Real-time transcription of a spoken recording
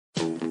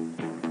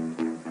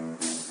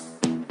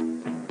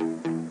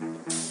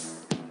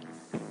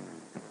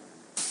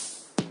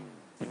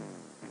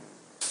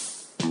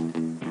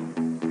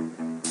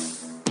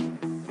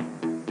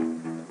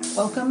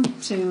Welcome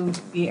to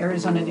the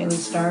Arizona Daily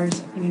Star's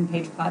Opinion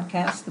Page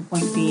podcast, The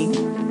Point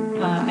Being.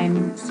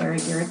 I'm Sarah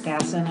Garrett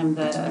Gasson. I'm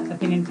the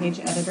Opinion Page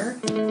editor.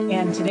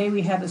 And today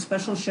we have a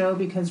special show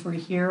because we're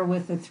here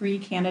with the three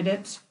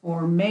candidates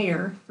for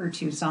mayor for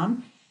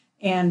Tucson.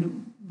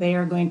 And they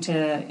are going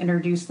to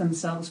introduce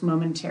themselves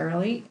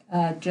momentarily.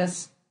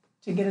 Just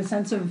to get a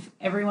sense of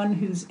everyone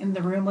who's in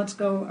the room, let's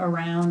go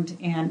around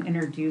and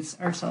introduce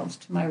ourselves.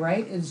 To my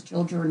right is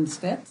Jill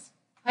Jordan-Spitz.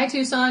 Hi,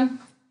 Tucson.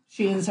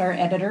 She is our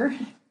editor.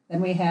 Then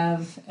we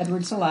have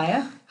Edward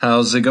Celaya.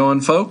 How's it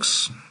going,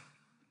 folks?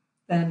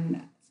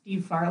 Then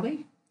Steve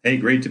Farley. Hey,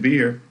 great to be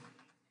here.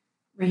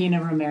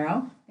 Regina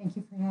Romero. Thank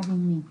you for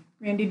having me.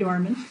 Randi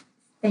Dorman.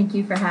 Thank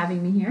you for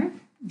having me here.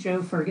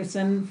 Joe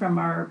Ferguson from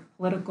our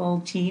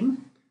political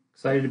team.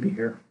 Excited to be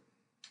here.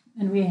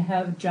 And we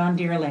have John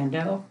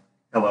D'Orlando.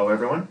 Hello,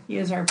 everyone. He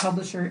is our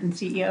publisher and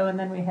CEO. And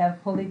then we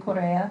have Poli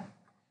Correa,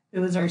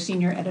 who is our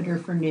senior editor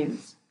for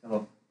news.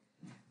 Hello.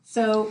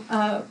 So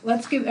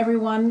let's give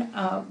everyone,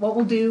 what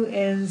we'll do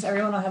is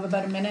everyone will have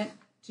about a minute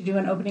to do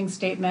an opening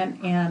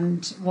statement,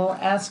 and we'll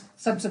ask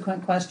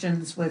subsequent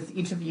questions with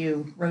each of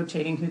you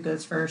rotating who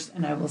goes first.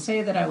 And I will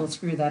say that I will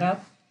screw that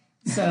up.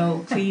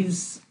 So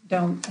please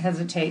don't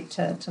hesitate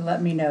to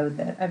let me know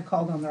that I've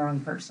called on the wrong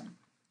person.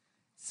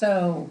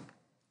 So,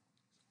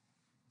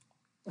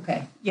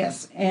 okay,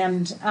 yes.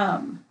 And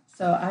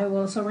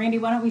so Randi,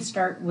 why don't we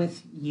start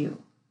with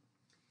you?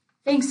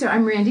 Thanks. So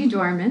I'm Randi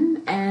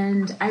Dorman,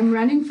 and I'm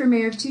running for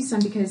mayor of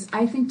Tucson because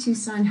I think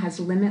Tucson has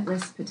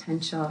limitless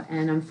potential,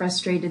 and I'm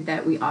frustrated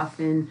that we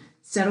often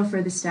settle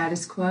for the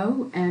status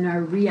quo and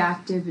are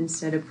reactive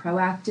instead of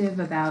proactive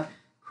about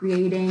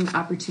creating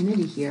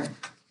opportunity here.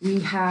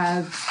 We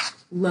have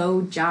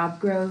low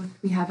job growth,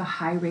 we have a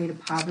high rate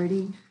of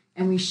poverty,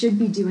 and we should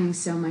be doing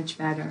so much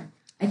better.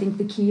 I think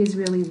the key is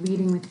really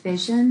leading with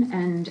vision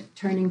and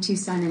turning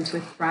Tucson into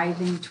a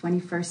thriving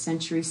 21st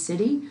century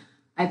city.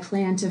 I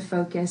plan to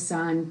focus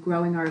on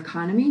growing our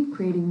economy,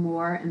 creating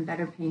more and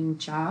better paying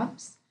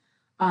jobs,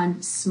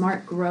 on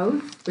smart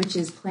growth, which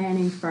is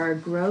planning for our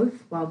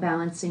growth while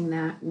balancing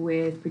that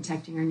with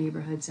protecting our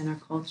neighborhoods and our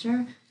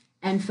culture,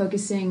 and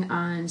focusing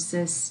on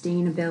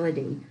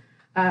sustainability.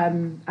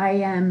 I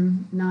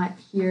am not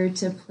here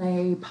to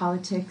play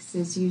politics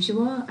as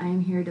usual. I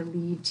am here to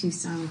lead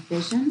Tucson with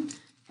vision,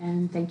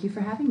 and thank you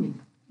for having me.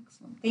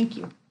 Excellent. Thank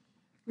you.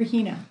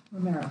 Regina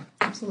Romero.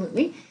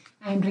 Absolutely.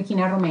 I'm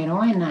Regina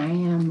Romero, and I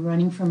am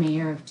running for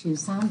mayor of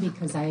Tucson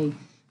because I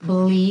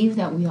believe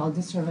that we all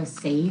deserve a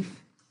safe,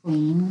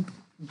 clean,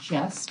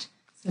 just,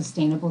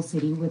 sustainable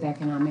city with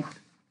economic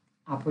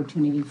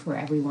opportunity for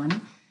everyone.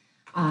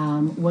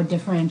 What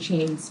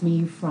differentiates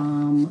me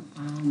from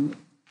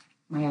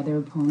my other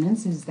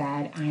opponents is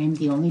that I'm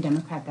the only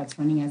Democrat that's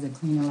running as a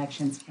clean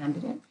elections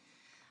candidate,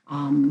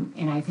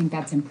 and I think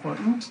that's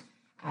important.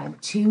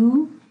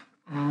 Two,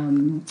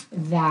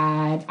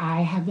 that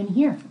I have been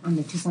here on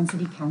the Tucson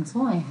City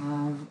Council. I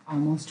have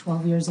almost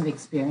 12 years of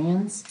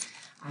experience.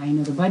 I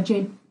know the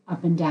budget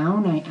up and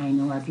down. I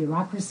know our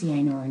bureaucracy.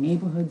 I know our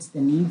neighborhoods,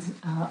 the needs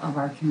of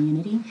our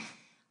community,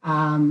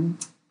 and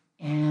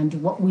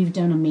what we've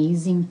done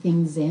amazing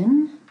things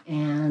in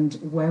and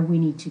where we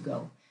need to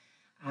go.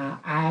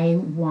 I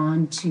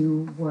want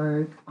to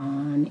work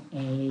on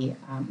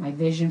my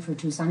vision for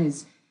Tucson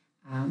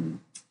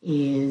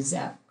is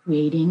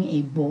creating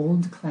a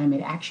bold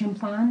climate action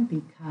plan,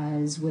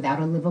 because without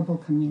a livable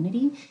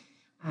community,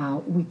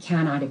 we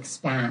cannot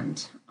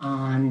expand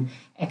on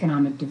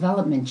economic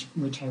development,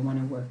 which I want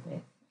to work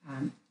with.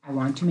 I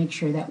want to make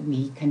sure that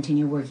we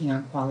continue working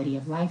on quality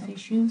of life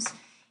issues,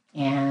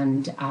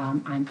 and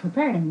I'm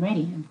prepared, I'm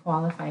ready, I'm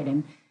qualified,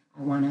 and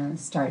I want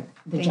to start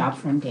the job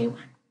from day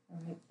one. All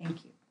right,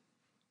 thank you.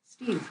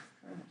 Steve.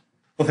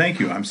 Well,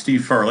 thank you. I'm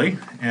Steve Farley,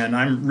 and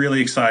I'm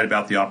really excited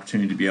about the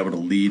opportunity to be able to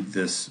lead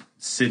this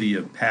city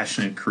of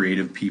passionate,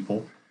 creative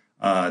people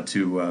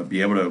to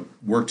be able to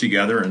work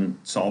together and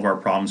solve our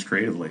problems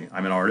creatively.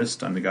 I'm an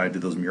artist. I'm the guy who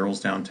did those murals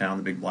downtown,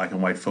 the big black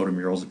and white photo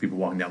murals of people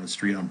walking down the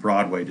street on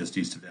Broadway just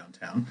east of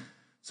downtown.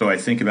 So I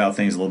think about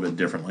things a little bit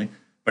differently.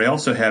 But I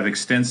also have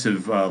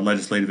extensive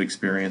legislative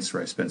experience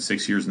where I spent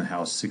 6 years in the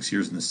House, 6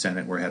 years in the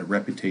Senate, where I had a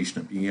reputation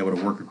of being able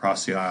to work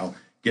across the aisle,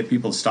 get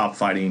people to stop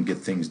fighting and get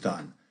things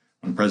done.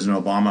 When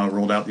President Obama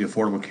rolled out the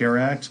Affordable Care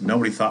Act,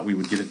 nobody thought we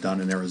would get it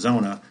done in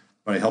Arizona,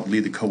 but I helped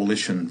lead the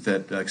coalition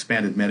that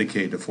expanded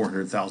Medicaid to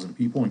 400,000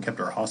 people and kept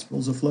our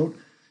hospitals afloat.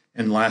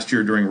 And last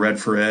year during Red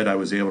for Ed, I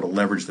was able to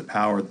leverage the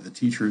power that the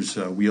teachers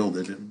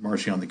wielded in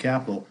marching on the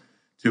Capitol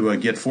to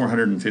get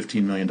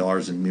 $415 million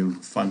in new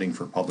funding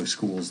for public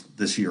schools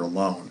this year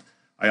alone.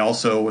 I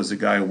also was a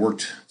guy who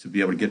worked to be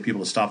able to get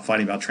people to stop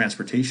fighting about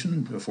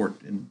transportation before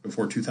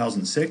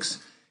 2006,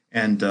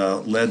 and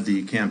led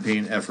the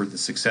campaign effort that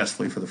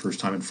successfully, for the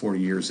first time in 40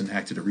 years,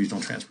 enacted a regional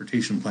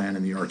transportation plan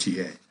in the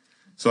RTA.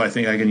 So I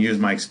think I can use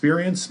my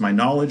experience, my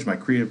knowledge, my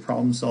creative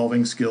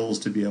problem-solving skills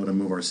to be able to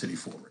move our city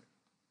forward.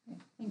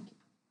 Thank you.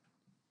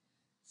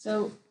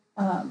 So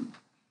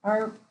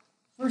our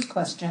first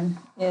question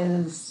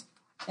is,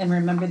 and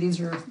remember these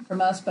are from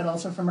us, but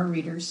also from our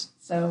readers.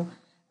 So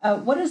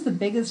What is the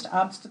biggest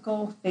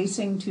obstacle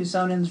facing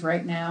Tucsonans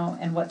right now,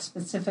 and what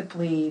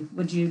specifically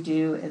would you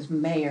do as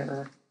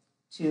mayor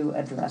to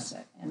address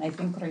it? And I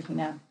think,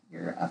 Regina,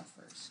 you're up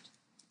first.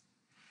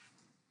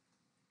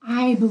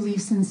 I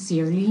believe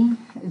sincerely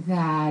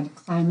that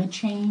climate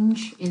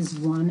change is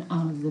one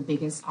of the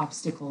biggest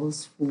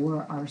obstacles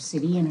for our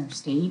city and our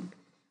state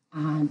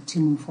to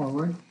move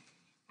forward.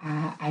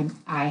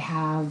 I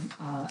have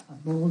a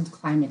bold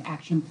climate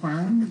action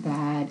plan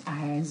that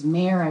as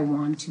mayor I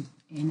want to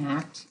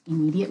enact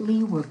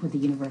immediately, work with the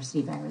University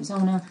of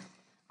Arizona,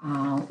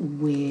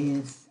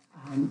 with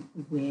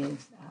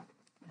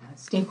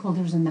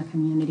stakeholders in the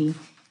community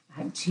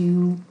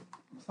to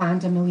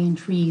plant 1 million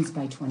trees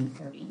by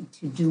 2030,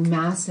 to do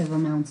massive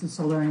amounts of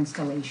solar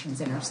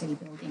installations in our city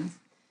buildings,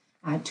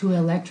 to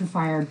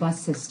electrify our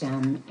bus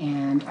system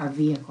and our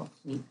vehicle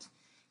fleet.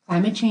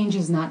 Climate change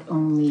is not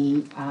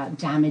only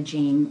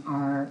damaging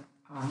our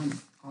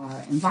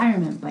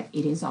environment, but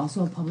it is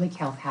also a public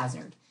health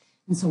hazard.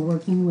 And so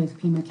working with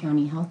Pima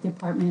County Health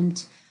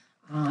Department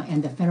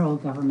and the federal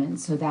government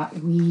so that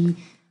we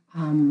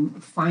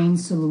find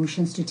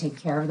solutions to take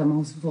care of the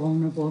most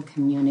vulnerable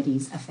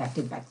communities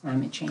affected by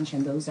climate change.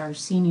 And those are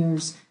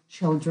seniors,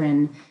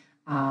 children,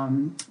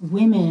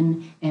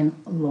 women,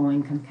 and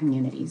low-income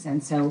communities.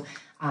 And so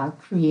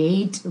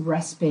create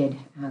respite,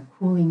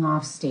 cooling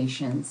off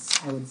stations,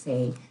 I would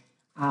say,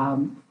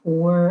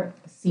 for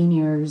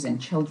seniors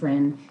and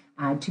children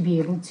to be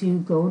able to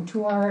go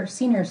to our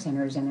senior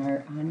centers and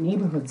our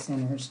neighborhood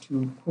centers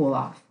to cool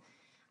off.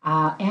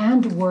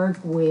 And work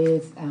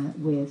with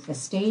the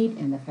state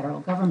and the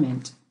federal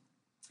government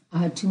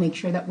to make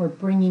sure that we're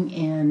bringing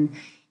in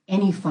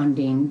any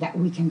funding that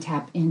we can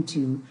tap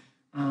into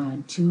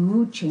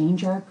to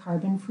change our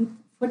carbon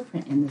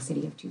footprint in the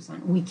city of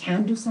Tucson. We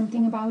can do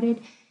something about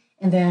it.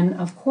 And then,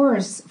 of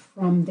course,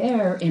 from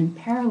there, in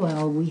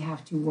parallel, we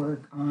have to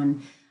work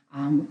on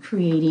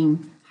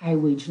creating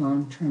high-wage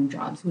long-term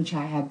jobs, which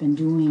I have been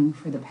doing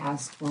for the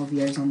past 12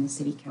 years on the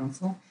city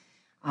council.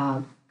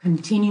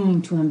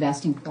 Continuing to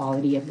invest in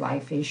quality of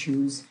life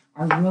issues,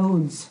 our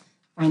roads,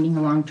 finding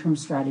a long-term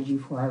strategy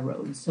for our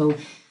roads. So,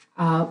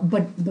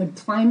 but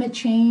climate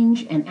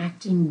change and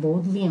acting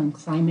boldly on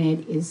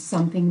climate is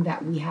something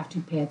that we have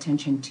to pay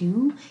attention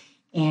to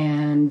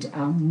and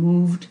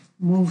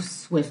move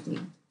swiftly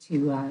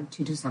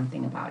to do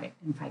something about it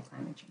and fight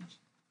climate change.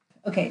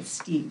 Okay,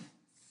 Steve,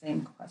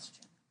 same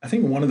question. I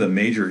think one of the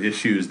major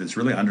issues that's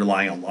really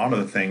underlying a lot of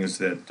the things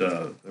that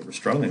we're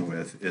struggling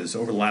with is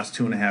over the last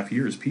 2.5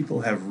 years,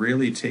 people have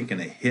really taken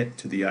a hit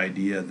to the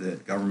idea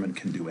that government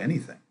can do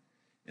anything,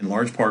 in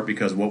large part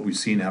because of what we've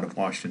seen out of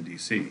Washington,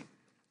 D.C.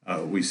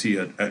 We see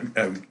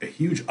a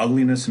huge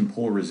ugliness and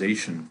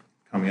polarization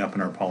coming up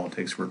in our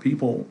politics where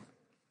people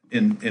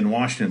in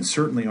Washington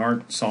certainly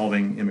aren't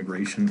solving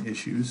immigration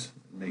issues,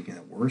 making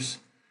it worse.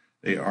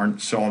 They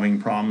aren't solving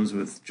problems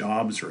with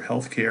jobs or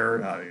health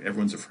care.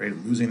 Everyone's afraid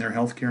of losing their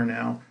health care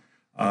now.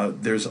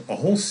 There's a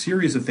whole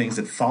series of things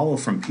that follow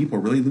from people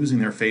really losing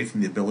their faith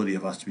in the ability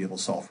of us to be able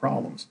to solve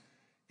problems.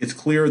 It's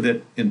clear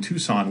that in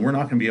Tucson, we're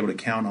not going to be able to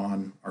count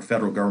on our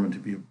federal government to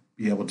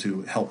be able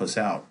to help us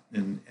out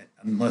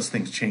unless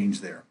things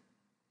change there,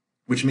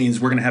 which means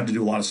we're going to have to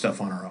do a lot of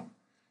stuff on our own.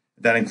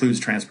 That includes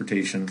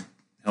transportation,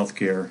 health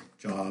care,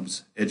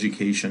 jobs,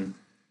 education,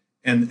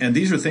 and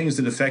these are things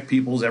that affect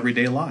people's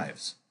everyday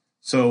lives.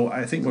 So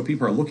I think what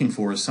people are looking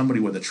for is somebody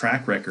with a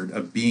track record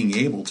of being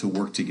able to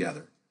work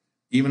together,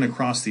 even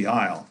across the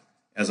aisle,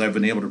 as I've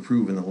been able to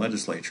prove in the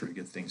legislature to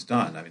get things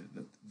done. I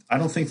mean, I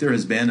don't think there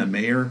has been a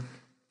mayor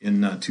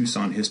in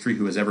Tucson history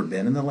who has ever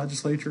been in the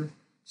legislature.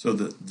 So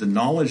the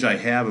knowledge I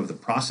have of the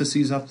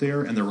processes up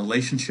there and the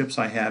relationships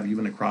I have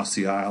even across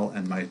the aisle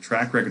and my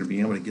track record of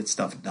being able to get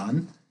stuff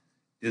done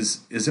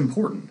is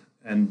important.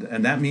 And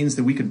that means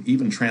that we could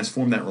even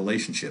transform that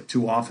relationship.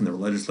 Too often the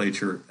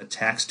legislature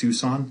attacks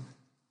Tucson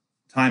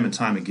time and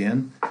time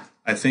again.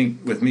 I think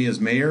with me as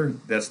mayor,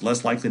 that's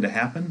less likely to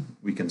happen.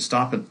 We can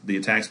stop the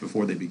attacks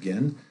before they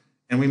begin,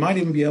 and we might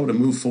even be able to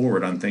move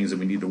forward on things that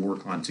we need to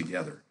work on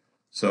together.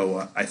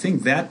 So I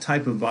think that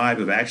type of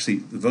vibe of actually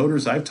the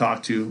voters I've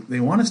talked to, they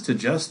want us to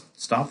just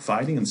stop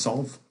fighting and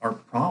solve our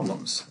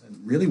problems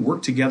and really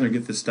work together and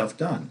get this stuff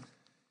done.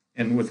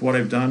 And with what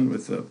I've done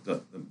with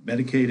the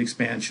Medicaid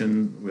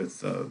expansion,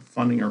 with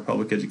funding our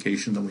public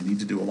education, though we need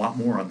to do a lot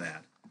more on that.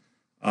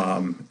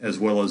 As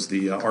well as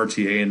the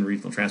RTA and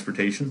regional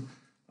transportation,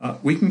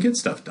 we can get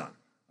stuff done.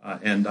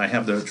 And I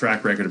have the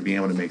track record of being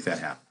able to make that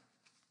happen.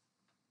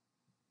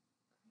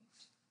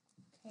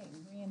 Okay,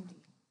 Randy.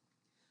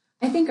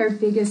 I think our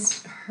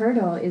biggest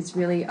hurdle is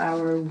really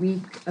our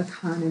weak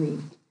economy.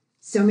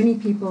 So many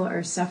people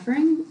are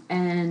suffering,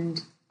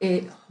 and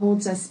it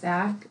holds us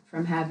back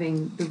from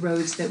having the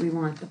roads that we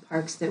want, the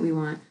parks that we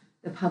want,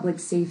 the public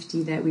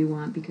safety that we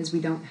want, because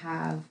we don't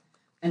have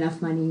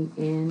enough money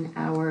in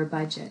our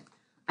budget.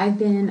 I've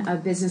been a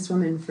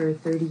businesswoman for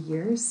 30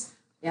 years.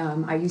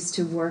 I used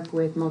to work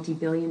with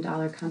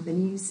multi-billion-dollar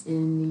companies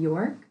in New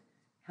York,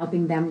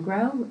 helping them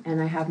grow,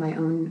 and I have my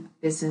own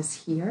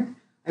business here.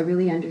 I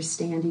really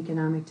understand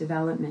economic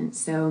development.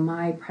 So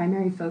my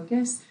primary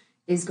focus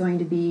is going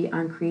to be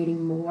on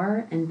creating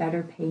more and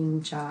better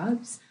paying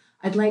jobs.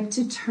 I'd like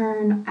to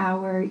turn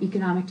our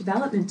economic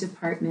development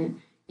department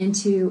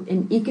into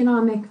an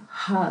economic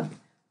hub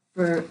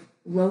for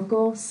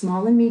local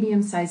small and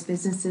medium-sized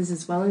businesses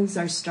as well as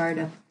our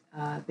startup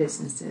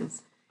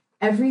businesses.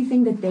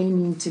 Everything that they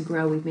need to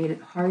grow, we've made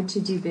it hard to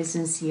do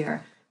business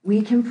here.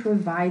 We can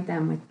provide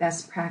them with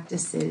best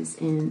practices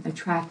in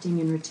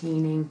attracting and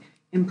retaining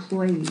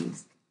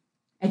employees,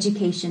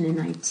 education in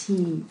IT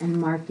and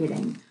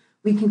marketing.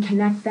 We can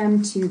connect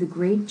them to the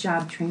great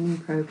job training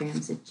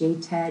programs at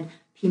JTED,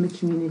 Pima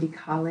Community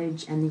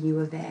College, and the U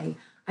of A.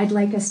 I'd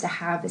like us to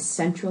have a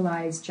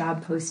centralized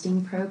job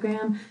posting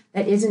program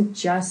that isn't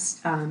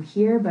just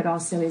here, but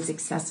also is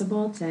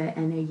accessible to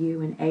NAU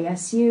and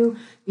ASU,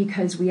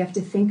 because we have to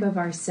think of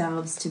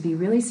ourselves to be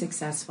really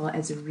successful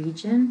as a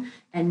region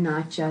and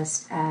not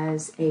just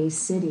as a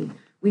city.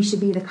 We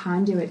should be the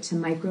conduit to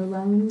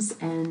microloans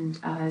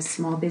and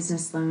small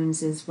business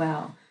loans as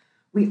well.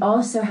 We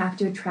also have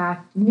to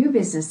attract new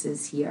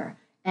businesses here.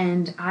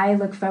 And I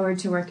look forward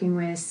to working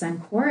with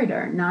Sun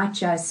Corridor, not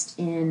just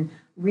in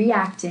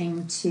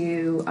reacting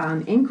to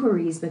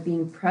inquiries, but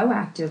being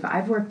proactive.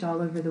 I've worked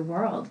all over the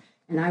world,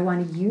 and I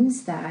want to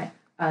use that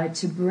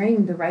to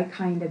bring the right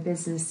kind of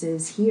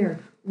businesses here.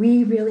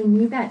 We really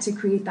need that to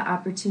create the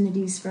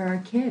opportunities for our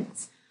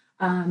kids.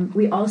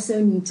 We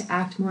also need to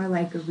act more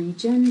like a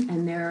region,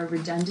 and there are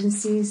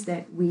redundancies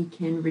that we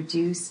can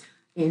reduce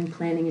in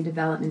planning and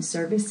development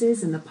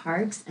services in the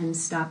parks and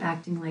stop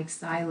acting like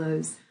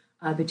silos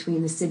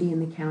between the city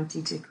and the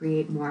county to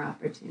create more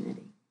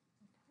opportunity.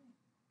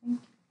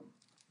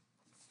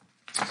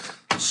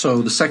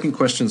 So the second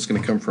question is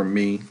going to come from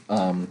me.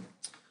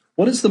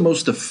 What is the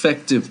most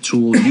effective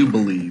tool you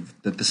believe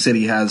that the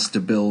city has to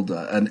build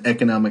an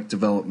economic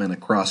development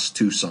across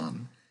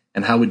Tucson?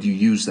 And how would you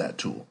use that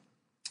tool?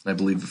 I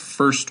believe the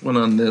first one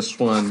on this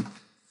one,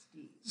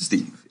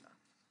 Steve.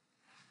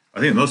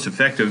 I think the most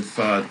effective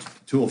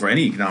tool for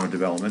any economic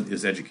development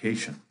is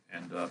education.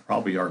 And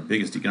probably our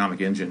biggest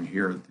economic engine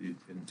here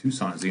in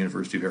Tucson is the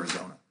University of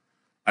Arizona.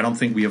 I don't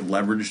think we have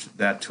leveraged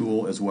that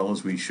tool as well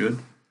as we should.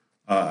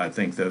 I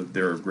think that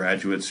there are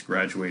graduates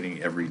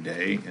graduating every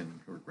day,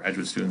 or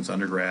graduate students,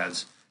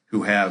 undergrads,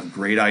 who have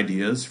great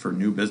ideas for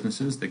new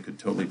businesses that could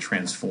totally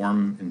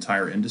transform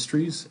entire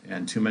industries,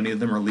 and too many of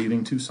them are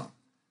leaving Tucson.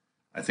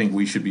 I think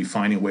we should be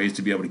finding ways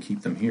to be able to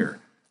keep them here.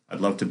 I'd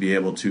love to be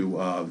able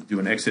to do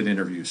an exit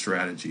interview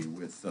strategy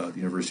with the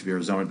University of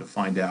Arizona to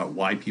find out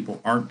why people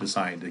aren't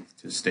deciding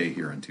to stay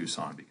here in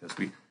Tucson, because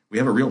we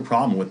have a real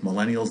problem with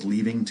millennials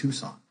leaving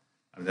Tucson.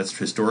 I mean, that's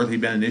historically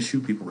been an issue.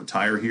 People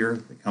retire here,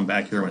 they come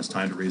back here when it's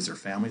time to raise their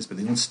families, but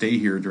they don't stay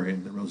here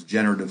during the most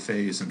generative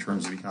phase in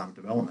terms of economic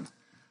development.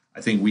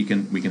 I think we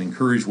can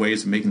encourage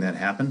ways of making that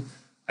happen.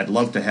 I'd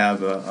love to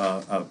have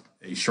a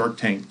Shark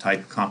Tank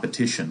type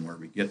competition where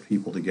we get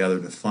people together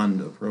to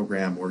fund a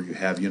program where you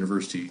have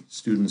university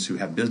students who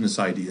have business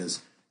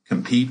ideas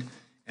compete,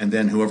 and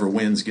then whoever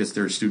wins gets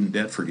their student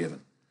debt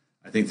forgiven.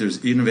 I think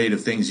there's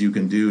innovative things you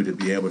can do to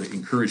be able to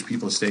encourage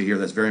people to stay here.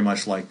 That's very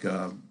much like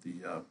the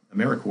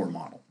AmeriCorps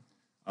model.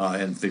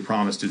 And if they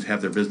promise to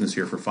have their business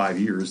here for 5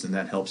 years, then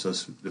that helps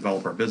us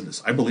develop our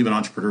business. I believe in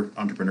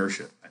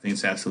entrepreneurship. I think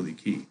it's absolutely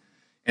key.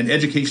 And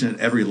education at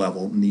every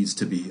level needs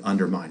to be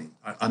underlying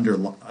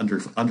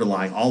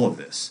all of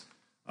this.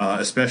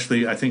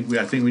 Especially, I think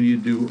we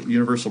need to do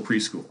universal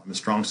preschool. I'm a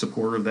strong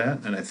supporter of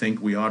that, and I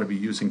think we ought to be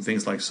using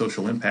things like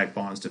social impact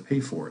bonds to pay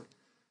for it.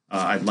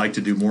 I'd like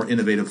to do more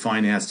innovative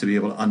finance to be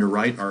able to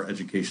underwrite our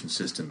education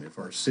system. If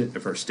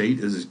our state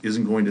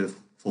isn't going to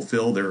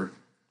fulfill their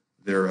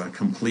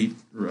complete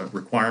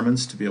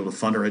requirements to be able to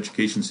fund our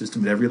education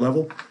system at every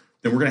level,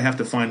 then we're going to have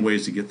to find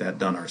ways to get that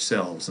done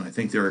ourselves. And I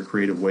think there are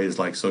creative ways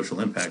like social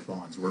impact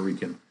bonds where we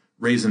can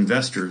raise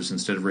investors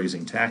instead of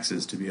raising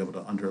taxes to be able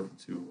to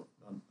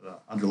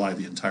underlie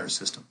the entire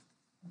system.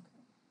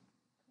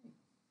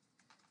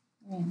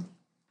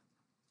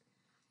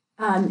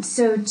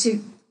 So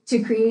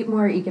to create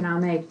more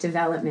economic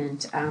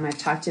development, I've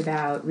talked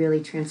about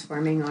really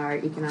transforming our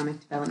economic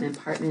development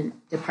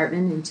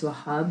department into a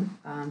hub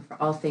for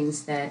all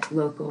things that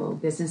local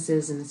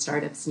businesses and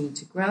startups need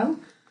to grow.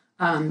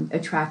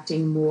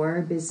 Attracting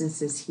more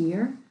businesses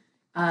here,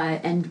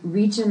 and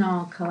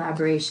regional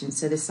collaboration.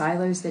 So the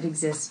silos that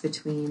exist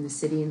between the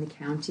city and the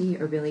county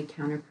are really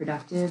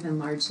counterproductive and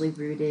largely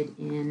rooted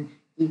in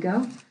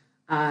ego.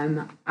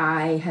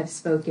 I have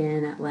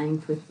spoken at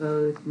length with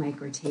both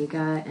Mike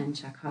Ortega and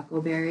Chuck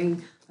Huckleberry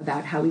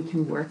about how we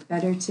can work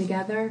better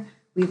together.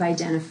 We've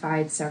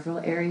identified several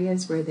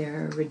areas where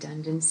there are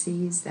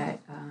redundancies that,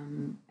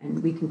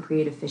 and we can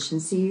create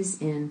efficiencies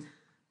in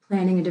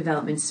planning and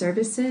development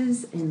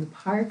services in the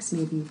parks,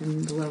 maybe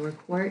even the lower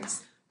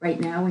courts. Right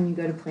now, when you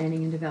go to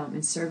planning and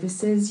development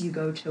services, you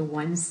go to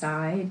one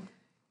side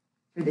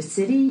for the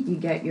city, you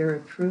get your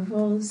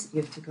approvals.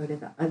 You have to go to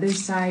the other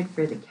side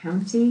for the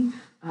county.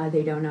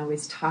 They don't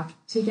always talk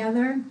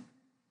together.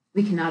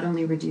 We can not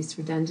only reduce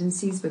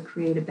redundancies, but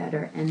create a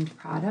better end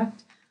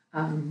product.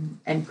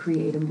 and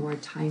create a more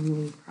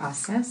timely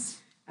process,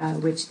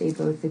 which they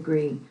both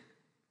agree.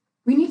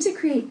 We need to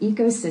create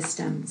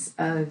ecosystems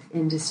of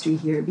industry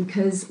here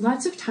because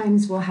lots of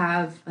times we'll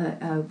have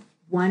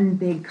one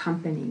big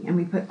company and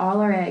we put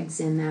all our eggs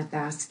in that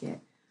basket.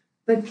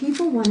 But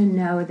people want to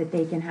know that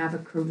they can have a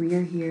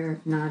career here,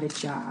 not a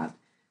job.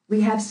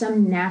 We have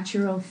some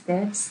natural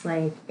fits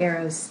like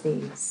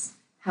aerospace,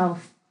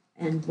 health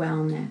and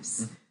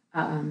wellness,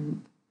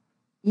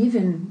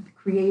 even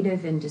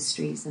creative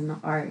industries and the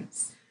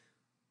arts.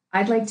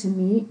 I'd like to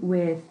meet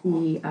with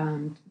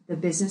the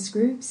business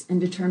groups and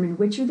determine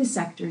which are the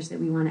sectors that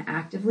we want to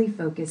actively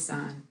focus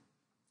on,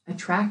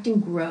 attract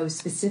and grow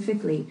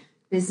specifically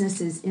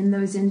businesses in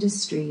those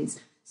industries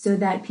so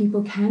that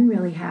people can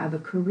really have a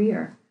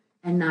career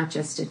and not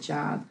just a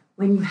job.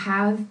 When you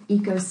have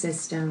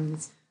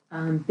ecosystems,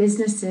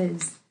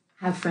 businesses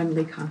have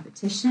friendly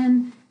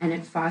competition and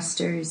it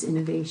fosters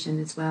innovation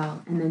as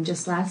well. And then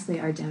just lastly,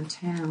 our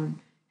downtown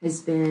has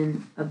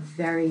been a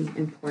very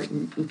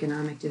important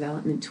economic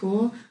development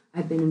tool.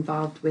 I've been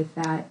involved with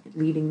that,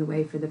 leading the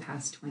way for the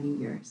past 20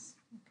 years.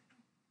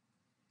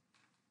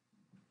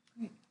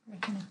 Great.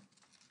 Regina.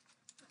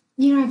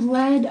 You know, I've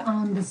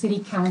led the city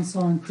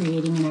council in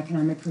creating an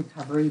economic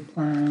recovery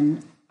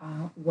plan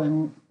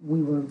when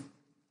we were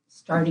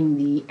starting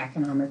the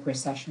economic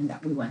recession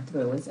that we went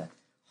through. It was a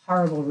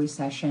horrible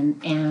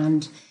recession,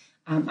 and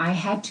I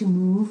had to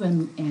move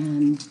and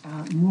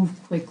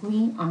move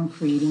quickly on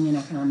creating an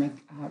economic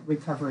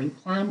recovery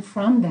plan.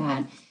 From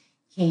that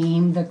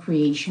came the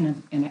creation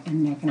of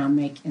an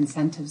economic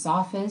incentives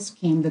office,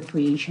 came the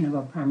creation of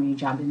a primary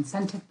job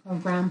incentive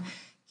program,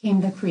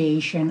 came the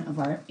creation of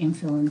our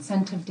infill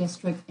incentive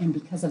district, and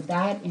because of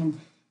that and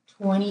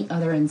 20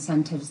 other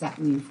incentives that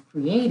we've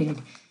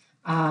created,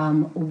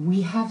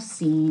 we have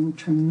seen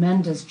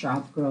tremendous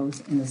job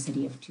growth in the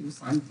city of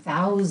Tucson,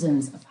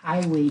 thousands of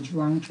high-wage,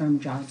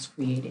 long-term jobs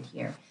created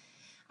here.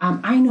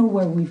 I know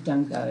where we've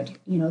done good.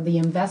 You know, the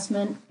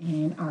investment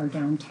in our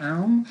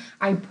downtown.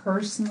 I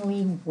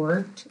personally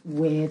worked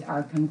with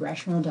our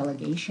congressional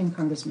delegation,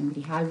 Congressman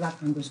Grijalva,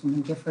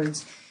 Congresswoman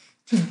Giffords,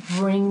 to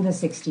bring the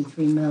 $63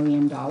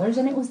 million.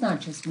 And it was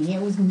not just me,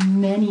 it was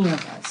many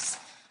of us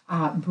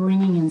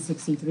bringing in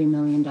 $63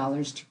 million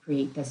to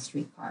create the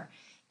streetcar.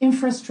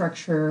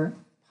 Infrastructure,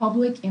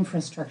 public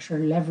infrastructure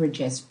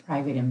leverages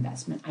private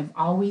investment. I've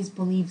always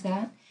believed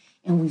that.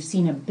 And we've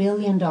seen $1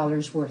 billion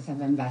worth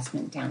of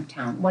investment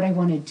downtown. What I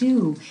want to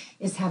do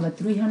is have a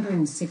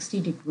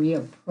 360-degree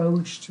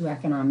approach to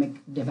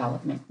economic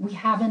development. We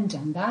haven't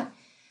done that.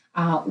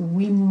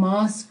 We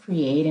must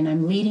create, and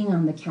I'm leading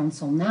on the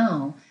council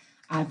now,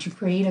 to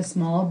create a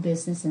small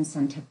business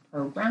incentive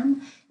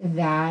program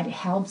that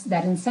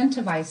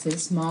incentivizes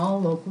small,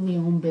 locally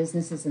owned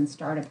businesses and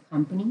startup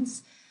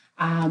companies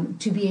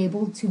to be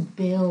able to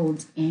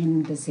build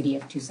in the city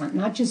of Tucson,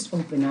 not just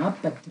open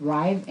up, but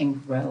thrive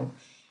and grow.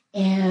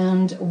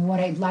 And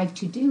what I'd like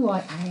to do,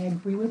 I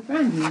agree with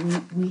Randi,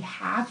 we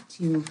have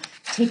to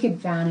take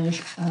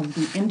advantage of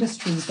the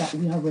industries that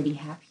we already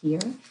have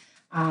here,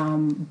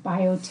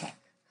 biotech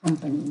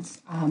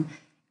companies.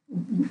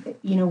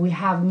 You know, we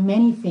have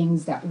many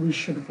things that we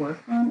should work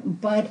on,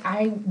 but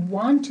I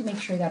want to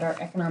make sure that our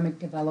Economic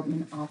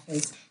Development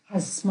Office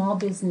has small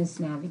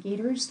business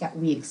navigators, that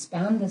we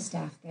expand the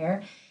staff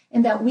there,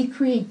 and that we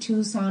create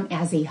Tucson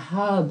as a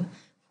hub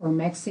for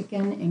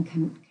Mexican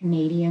and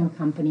Canadian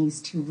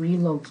companies to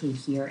relocate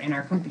here, and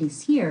our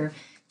companies here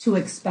to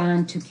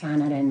expand to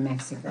Canada and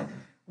Mexico.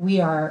 We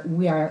have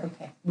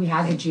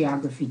the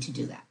geography to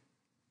do that.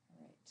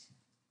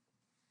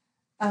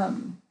 All right.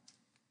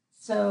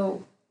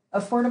 So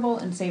affordable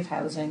and safe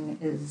housing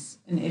is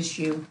an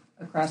issue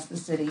across the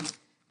city,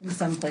 in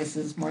some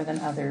places more than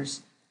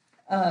others,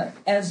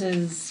 as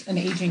is an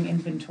aging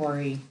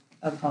inventory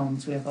of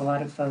homes. We have a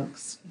lot of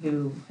folks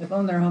who have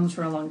owned their homes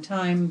for a long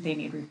time. They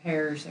need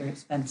repairs, they're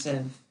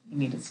expensive, you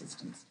need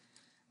assistance.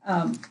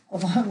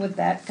 Along with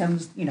that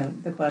comes, you know,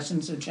 the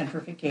questions of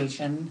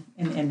gentrification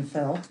and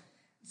infill.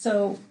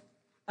 So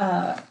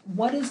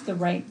what is the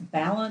right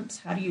balance?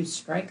 How do you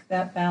strike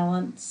that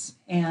balance?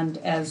 And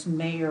as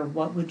mayor,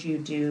 what would you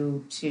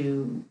do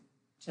to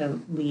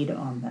lead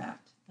on that?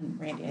 And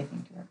Randi, I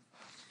think you're...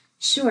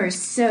 Sure.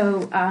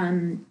 So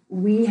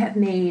we have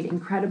made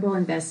incredible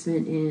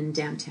investment in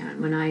downtown.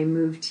 When I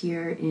moved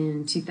here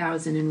in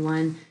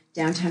 2001,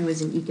 downtown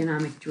was an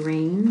economic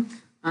drain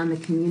on the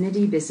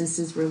community.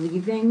 Businesses were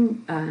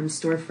leaving,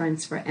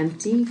 storefronts were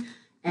empty.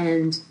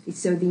 And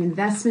so the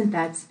investment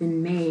that's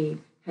been made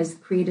has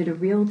created a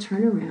real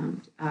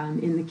turnaround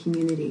in the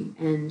community,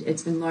 and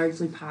it's been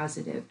largely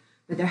positive.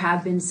 But there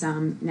have been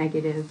some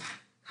negative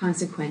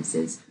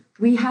consequences.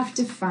 We have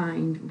to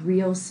find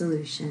real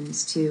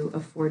solutions to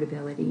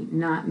affordability,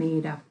 not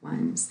made up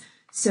ones.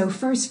 So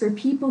first, for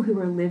people who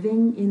are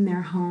living in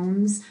their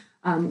homes,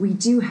 we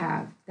do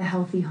have the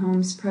Healthy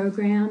Homes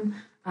program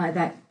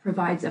that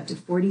provides up to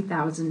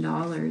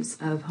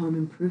 $40,000 of home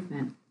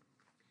improvement.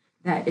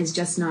 That is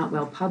just not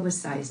well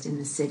publicized in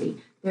the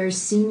city. There are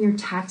senior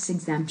tax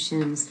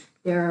exemptions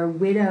There are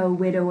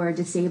widower,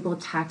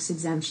 disabled tax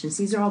exemptions.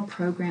 These are all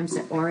programs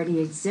that already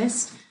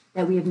exist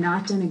that we have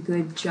not done a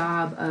good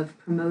job of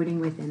promoting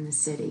within the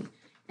city.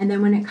 And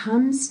then when it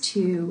comes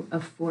to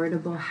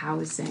affordable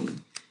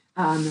housing,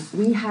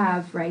 we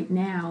have right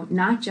now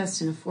not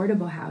just an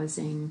affordable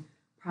housing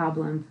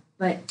problem,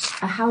 but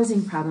a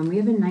housing problem. We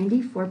have a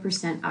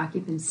 94%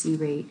 occupancy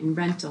rate in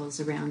rentals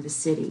around the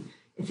city.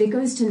 If it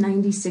goes to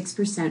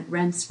 96%,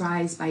 rents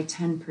rise by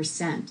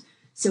 10%.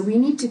 So we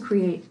need to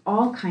create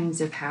all kinds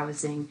of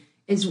housing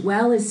as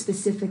well as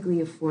specifically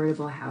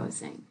affordable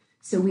housing.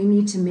 So we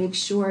need to make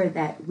sure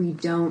that we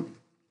don't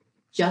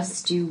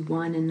just do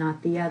one and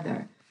not the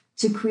other.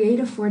 To create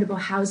affordable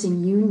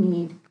housing, you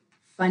need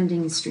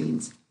funding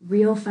streams,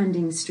 real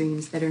funding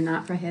streams that are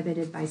not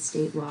prohibited by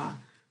state law,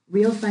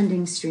 real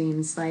funding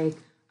streams like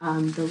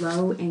the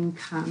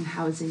low-income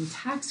housing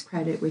tax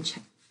credit, which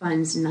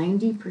funds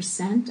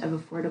 90% of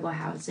affordable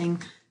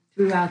housing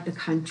throughout the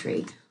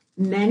country.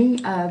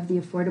 Many of the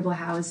affordable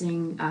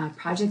housing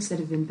projects that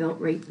have been built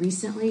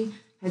recently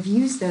have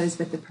used those,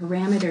 but the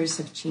parameters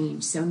have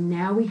changed. So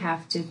now we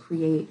have to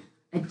create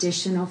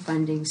additional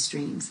funding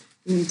streams.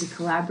 We need to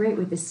collaborate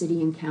with the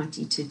city and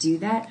county to do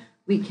that.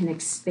 We can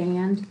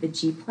expand the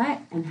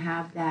GPLET and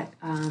have that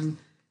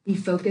be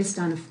focused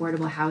on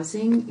affordable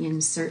housing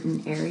in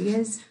certain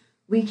areas.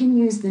 We can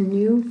use the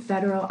new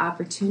Federal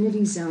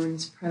Opportunity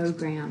Zones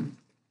program,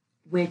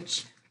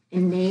 which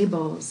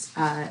enables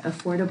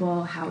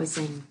affordable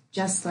housing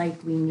just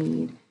like we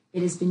need.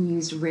 It has been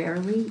used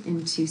rarely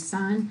in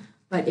Tucson,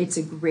 but it's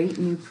a great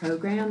new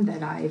program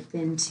that I've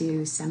been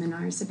to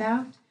seminars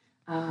about.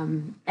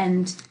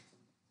 And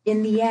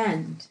in the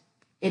end,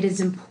 it is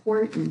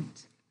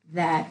important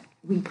that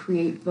we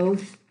create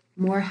both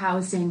more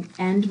housing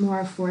and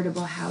more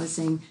affordable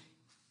housing,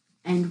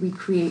 and we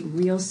create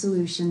real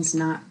solutions,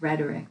 not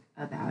rhetoric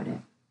about it.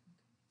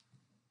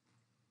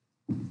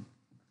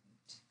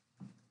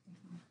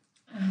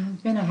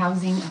 I've been a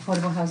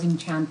affordable housing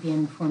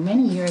champion for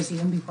many years,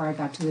 even before I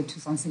got to the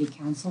Tucson City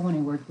Council, when I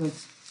worked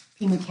with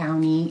Pima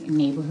County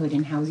Neighborhood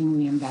and Housing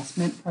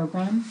Reinvestment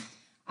Program.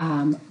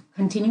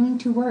 Continuing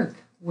to work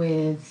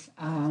with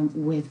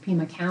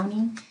Pima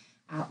County,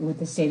 with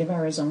the state of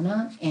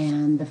Arizona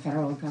and the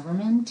federal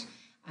government.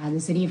 The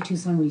city of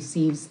Tucson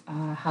receives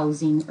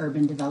housing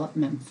urban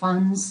development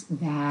funds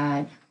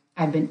that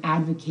I've been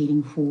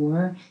advocating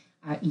for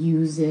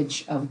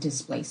usage of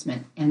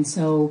displacement. And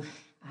so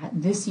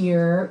this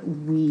year,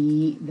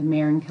 the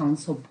mayor and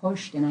council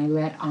pushed, and I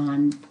led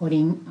on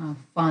putting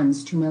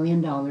funds, $2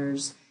 million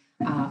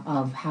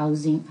of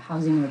housing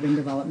urban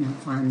development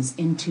funds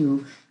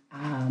into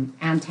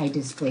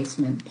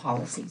anti-displacement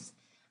policies.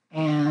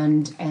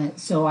 And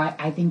so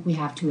I think we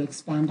have to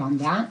expand on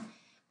that.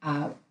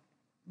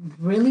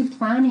 Really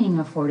planning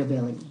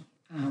affordability.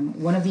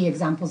 One of the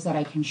examples that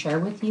I can share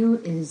with you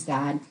is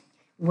that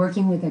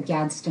working with a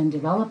Gadsden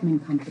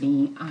development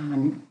company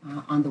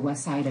on the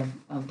west side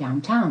of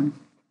downtown,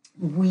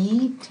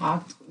 we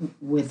talked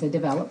with the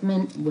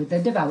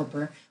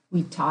developer.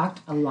 We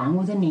talked along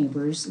with the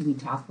neighbors. We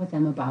talked with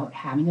them about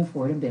having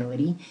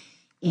affordability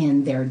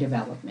in their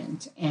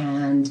development.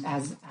 And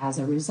as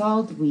a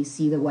result, we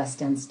see the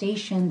West End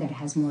Station that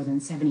has more than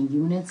 70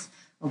 units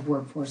of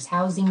workforce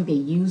housing. They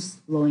use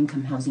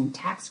low-income housing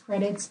tax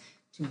credits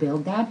to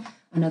build that.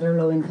 Another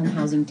low-income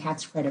housing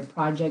tax credit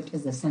project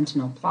is the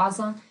Sentinel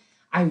Plaza.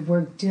 I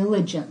worked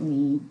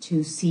diligently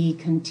to see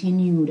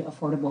continued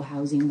affordable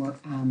housing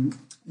work.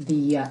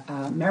 The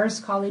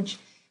Marist College,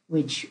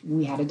 which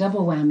we had a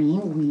double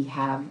whammy. We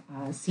have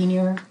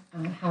senior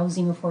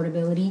housing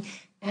affordability,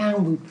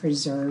 and we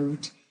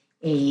preserved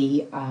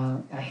a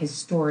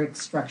historic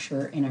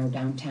structure in our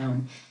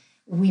downtown.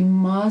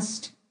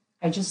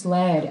 I just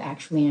led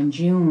actually in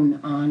June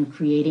on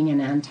creating an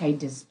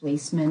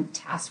anti-displacement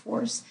task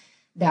force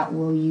that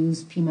will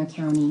use Pima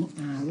County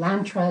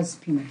Land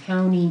Trust, Pima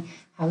County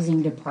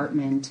Housing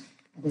Department,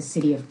 the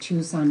city of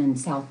Tucson and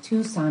South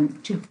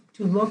Tucson to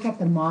look at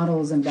the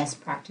models and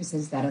best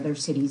practices that other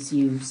cities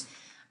use.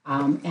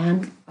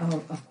 And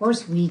of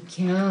course, we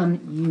can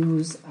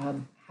use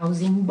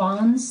housing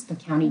bonds. The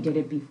county did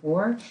it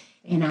before.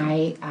 And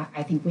I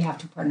think we have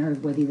to partner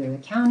with either the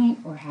county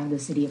or have the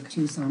city of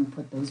Tucson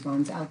put those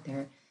bonds out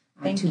there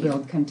to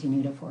build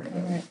continued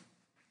affordability. Right.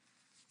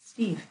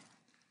 Steve.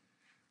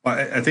 Well,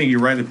 I think you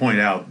rightly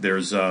pointed out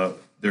there's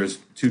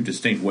two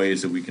distinct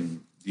ways that we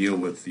can deal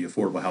with the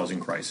affordable housing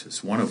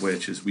crisis. One of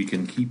which is we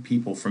can keep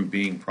people from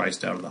being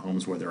priced out of the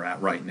homes where they're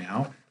at right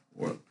now,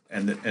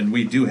 and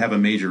we do have a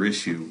major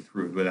issue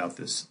throughout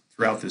this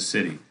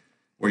city,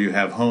 where you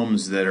have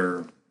homes that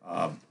are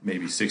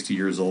maybe 60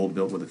 years old,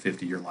 built with a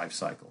 50-year life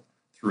cycle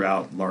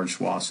throughout large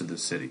swaths of the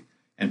city,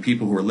 and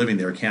people who are living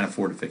there can't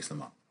afford to fix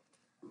them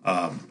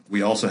up.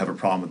 We also have a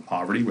problem with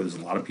poverty, where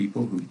there's a lot of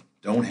people who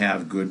don't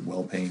have good,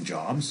 well-paying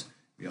jobs.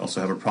 We also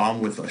have a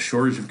problem with a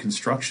shortage of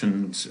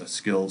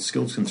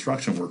skilled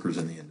construction workers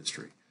in the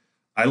industry.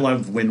 I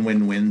love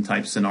win-win-win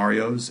type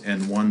scenarios,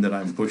 and one that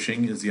I'm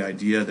pushing is the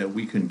idea that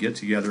we can get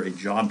together a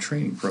job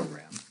training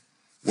program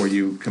where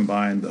you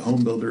combine the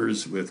home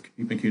builders with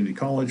Cuban Community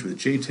College, with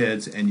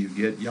JTEDs, and you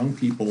get young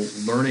people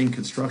learning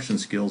construction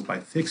skills by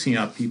fixing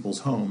up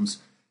people's homes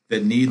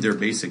that need their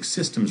basic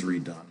systems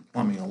redone,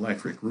 plumbing,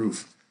 electric,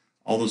 roof,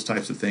 all those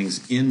types of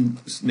things in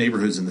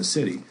neighborhoods in the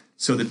city,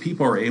 so that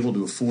people are able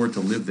to afford to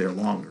live there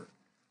longer.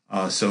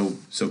 So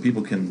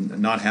people can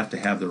not have to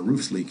have their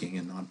roofs leaking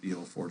and not be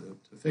able to afford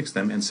to fix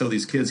them. And so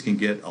these kids can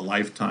get a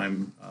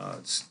lifetime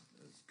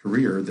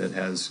career that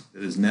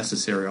is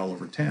necessary all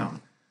over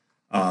town.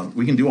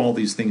 We can do all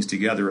these things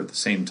together at the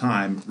same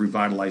time,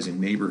 revitalizing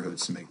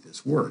neighborhoods to make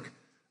this work.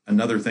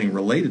 Another thing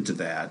related to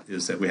that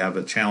is that we have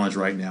a challenge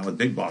right now with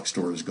big box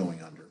stores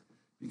going under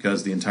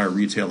because the entire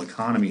retail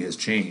economy has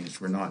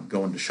changed. We're not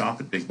going to shop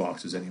at big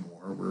boxes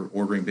anymore. We're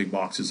ordering big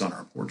boxes on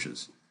our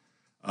porches.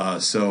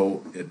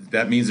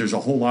 That means there's a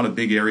whole lot of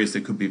big areas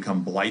that could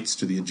become blights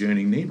to the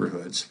adjoining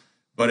neighborhoods.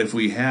 But if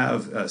we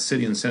have a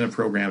city incentive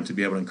program to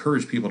be able to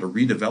encourage people to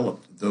redevelop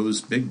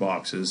those big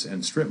boxes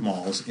and strip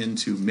malls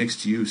into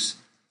mixed use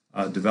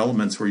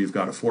developments where you've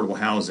got affordable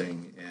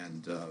housing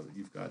and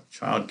you've got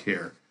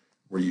childcare,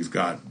 where you've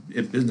got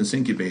business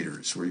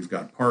incubators, where you've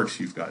got parks,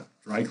 you've got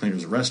dry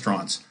cleaners and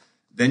restaurants,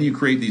 then you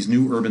create these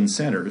new urban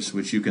centers,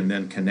 which you can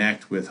then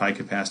connect with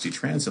high-capacity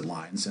transit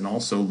lines and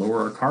also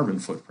lower our carbon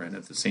footprint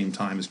at the same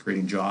time as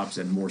creating jobs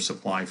and more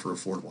supply for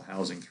affordable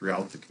housing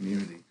throughout the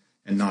community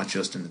and not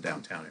just in the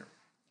downtown area.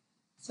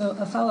 So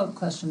a follow-up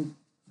question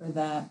for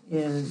that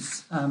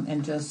is,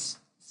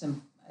 it's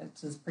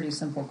a pretty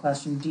simple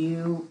question. Do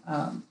you,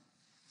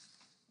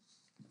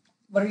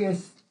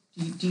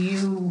 do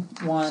you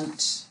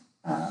want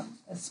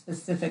a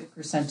specific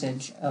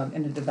percentage of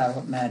in a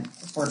development,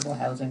 affordable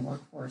housing,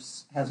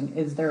 workforce housing?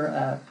 Is there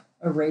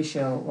a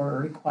ratio or a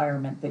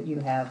requirement that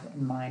you have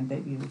in mind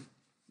that you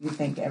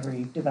think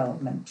every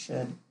development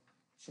should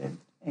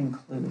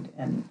include?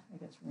 And I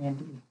guess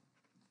Randy.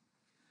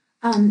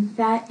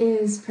 That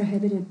is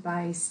prohibited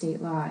by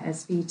state law,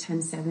 SB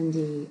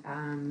 1070,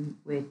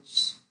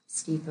 which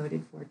Steve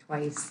voted for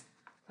twice.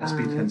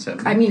 SB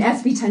 1070? I mean,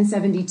 SB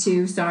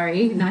 1072,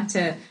 sorry, not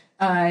to,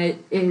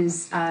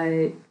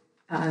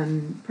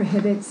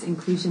 prohibits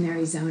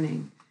inclusionary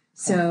zoning.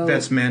 So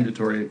that's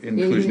mandatory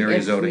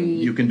inclusionary zoning.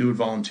 You can do it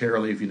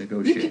voluntarily if you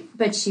negotiate.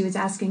 But she was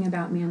asking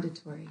about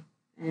mandatory.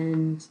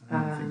 And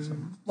I don't think so.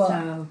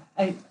 Well,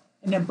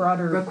 in a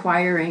broader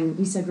requiring,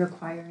 you said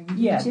requiring.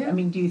 Yeah, I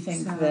mean, do you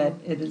think that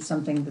it is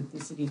something that the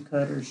city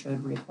could or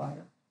should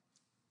require?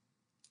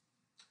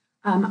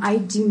 I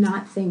do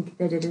not think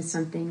that it is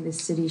something the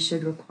city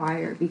should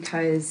require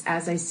because,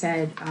 as I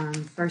said,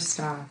 first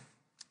off,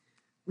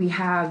 we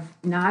have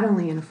not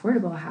only an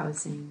affordable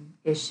housing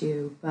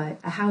issue, but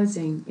a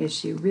housing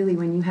issue. Really,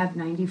 when you have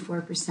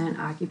 94%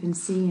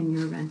 occupancy in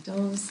your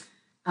rentals,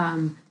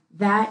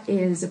 that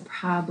is a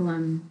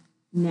problem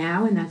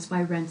now, and that's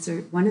why rents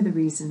are one of the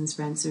reasons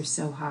rents are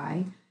so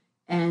high,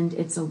 and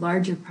it's a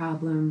larger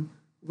problem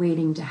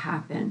waiting to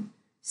happen.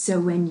 So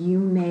when you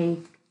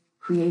make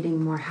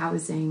creating more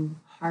housing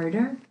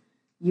harder,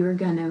 you're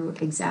going to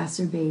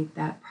exacerbate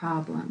that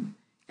problem.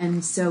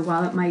 And so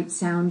while it might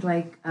sound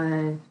like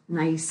a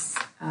nice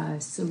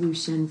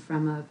solution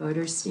from a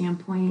voter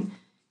standpoint,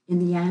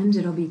 in the end,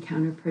 it'll be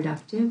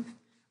counterproductive.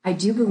 I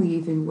do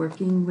believe in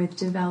working with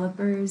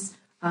developers.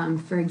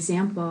 For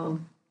example,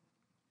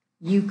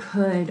 you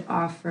could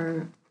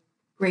offer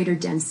greater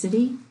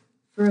density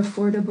for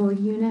affordable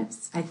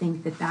units. I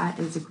think that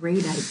is a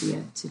great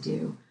idea to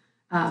do.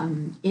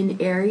 In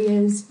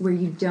areas where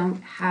you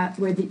don't have,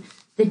 where the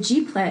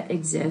GPLET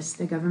exists,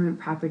 the government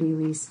property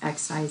lease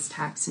excise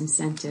tax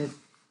incentive,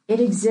 it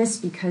exists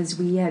because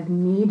we have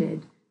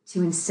needed to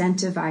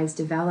incentivize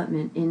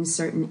development in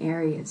certain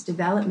areas.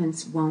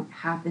 Developments won't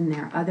happen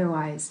there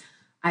otherwise.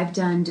 I've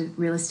done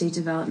real estate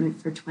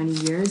development for 20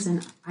 years,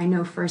 and I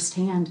know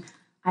firsthand,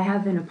 I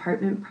have an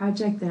apartment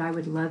project that I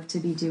would love to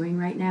be doing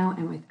right now,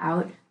 and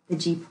without the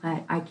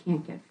GPLET, I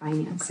can't get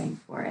financing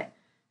for it.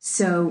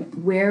 So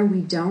where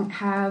we don't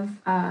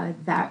have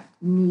that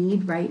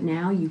need right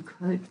now, you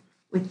could,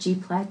 with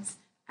GPLETs,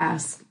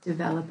 ask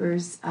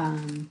developers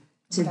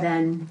to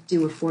then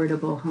do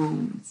affordable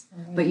homes.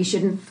 Right. But you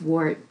shouldn't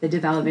thwart the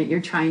development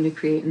you're trying to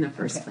create in the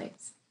first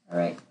place. All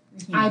right.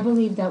 I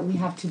believe that we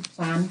have to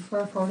plan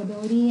for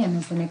affordability, and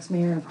as the next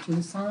mayor of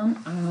Tucson,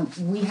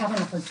 we have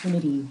an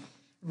opportunity.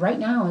 Right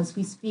now, as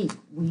we speak,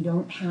 we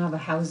don't have a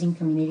housing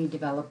community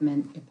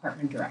development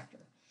department director.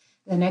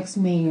 The next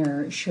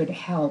mayor should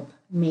help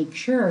make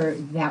sure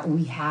that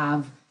we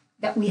have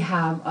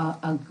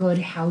a good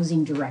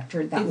housing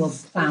director that will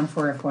plan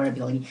for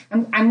affordability.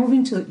 I'm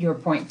moving to your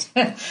point.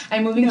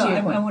 I'm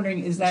wondering,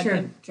 is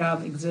that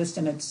job exist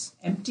and it's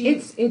empty?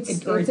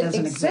 It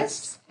doesn't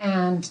exist,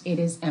 and it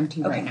is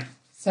empty right now.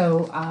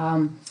 So,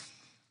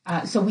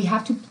 so we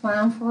have to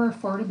plan for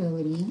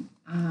affordability,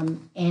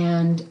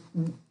 and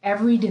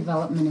every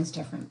development is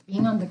different.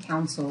 Being on the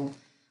council,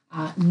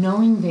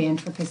 knowing the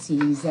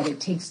intricacies that it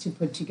takes to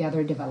put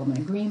together development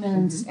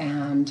agreements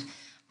and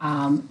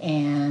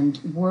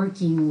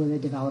working with the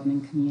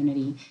development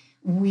community,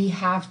 we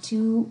have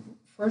to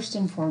first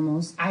and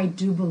foremost, I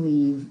do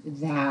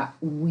believe that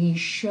we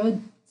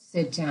should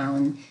sit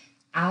down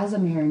as a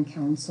mayor and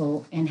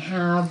council and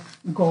have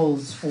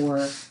goals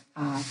for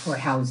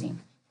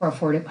housing, for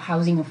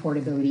housing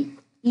affordability,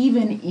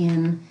 even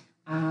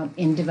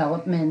in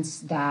developments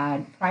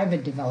that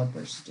private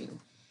developers do.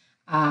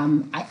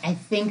 I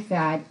think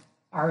that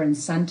our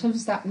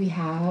incentives that we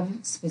have,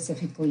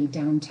 specifically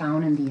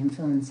downtown and the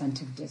infill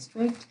incentive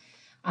district,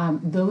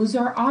 those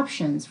are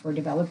options for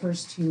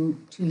developers to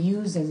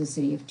use as a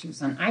city of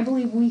Tucson. I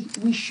believe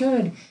we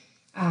should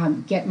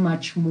get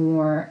much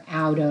more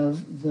out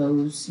of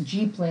those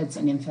GPLITs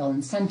and infill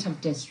incentive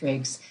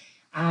districts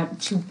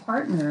to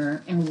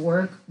partner and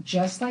work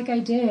just like I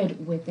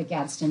did with the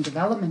Gadsden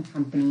Development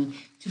Company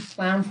to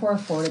plan for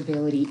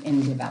affordability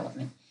in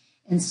development.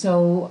 And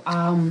so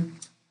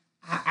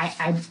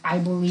I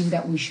believe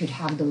that we should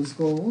have those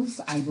goals.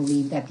 I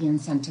believe that the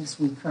incentives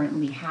we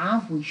currently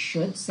have, we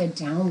should sit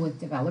down with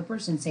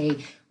developers and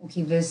say,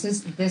 okay, this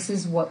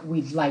is what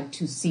we'd like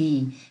to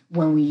see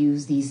when we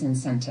use these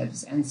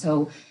incentives. And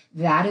so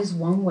that is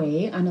one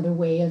way. Another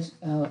way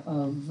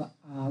of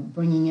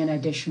bringing in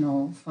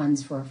additional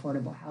funds for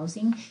affordable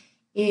housing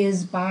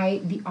is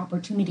by the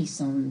opportunity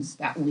zones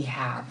that we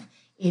have.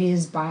 It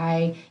is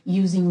by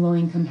using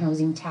low-income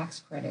housing tax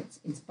credits.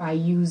 It's by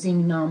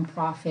using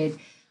nonprofit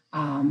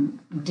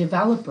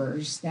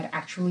developers that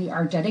actually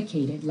are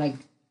dedicated, like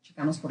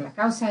Chicanos por la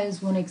Causa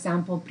is one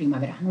example,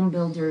 Primavera Home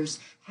Builders,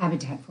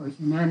 Habitat for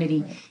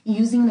Humanity,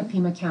 using the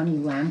Pima County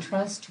Land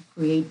Trust to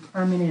create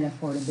permanent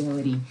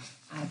affordability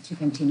to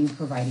continue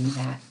providing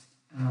that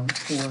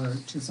for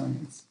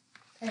Tucsonans.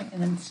 Okay,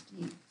 and then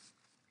Steve.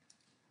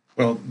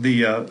 Well,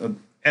 the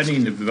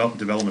editing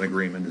development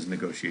agreement is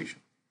negotiation.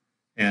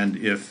 And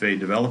if a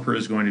developer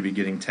is going to be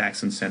getting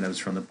tax incentives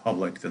from the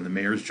public, then the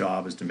mayor's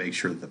job is to make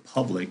sure that the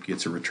public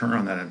gets a return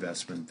on that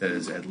investment that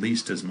is at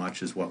least as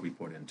much as what we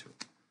put into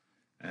it.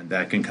 And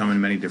that can come in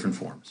many different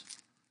forms.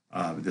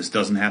 This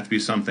doesn't have to be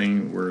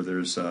something where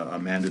there's a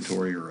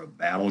mandatory or a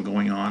battle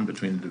going on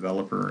between the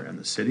developer and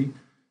the city,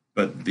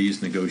 but these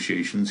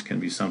negotiations can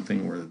be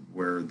something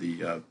where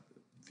the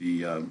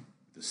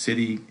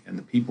city and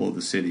the people of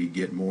the city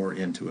get more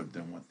into it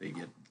than what they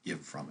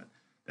give from it.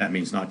 That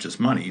means not just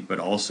money, but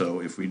also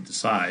if we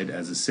decide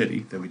as a city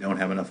that we don't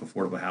have enough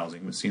affordable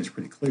housing, which seems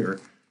pretty clear,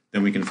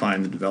 then we can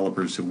find the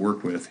developers to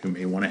work with who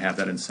may want to have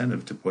that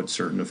incentive to put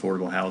certain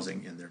affordable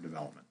housing in their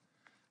development.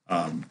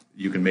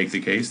 You can make the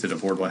case that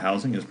affordable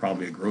housing is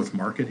probably a growth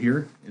market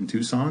here in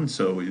Tucson,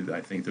 so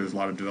I think there's a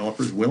lot of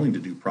developers willing to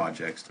do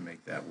projects to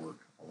make that work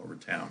all over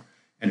town.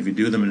 And if you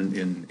do them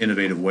in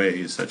innovative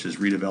ways, such as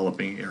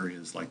redeveloping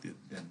areas like the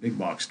big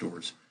box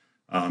stores,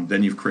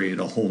 then you've created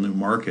a whole new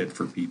market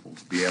for people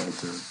to be able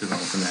to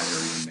develop in that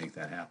area and make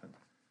that happen.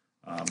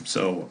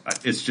 So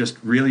it's just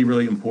really,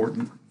 really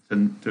important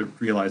to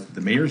realize that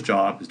the mayor's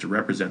job is to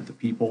represent the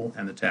people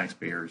and the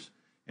taxpayers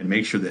and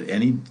make sure that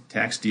any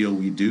tax deal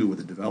we do with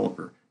a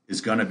developer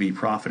is going to be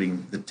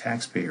profiting the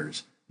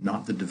taxpayers,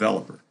 not the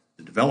developer.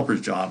 The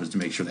developer's job is to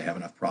make sure they have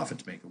enough profit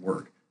to make it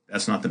work.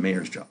 That's not the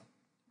mayor's job.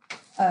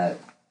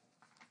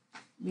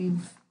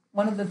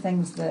 One of the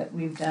things that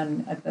we've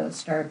done at the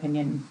Star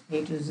Opinion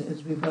pages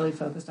is we've really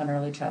focused on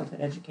early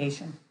childhood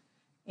education.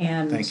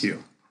 And thank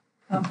you.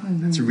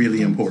 That's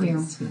really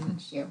important.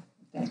 Thank you.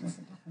 Thanks.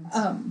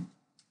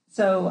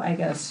 So I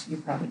guess you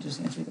probably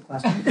just answered the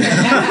question.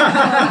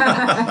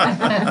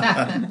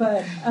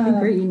 But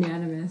we're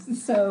unanimous.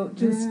 So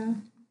just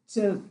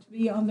to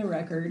be on the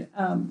record,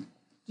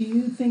 do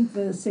you think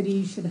the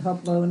city should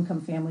help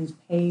low-income families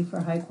pay for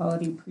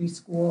high-quality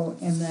preschool,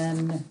 and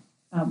then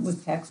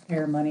with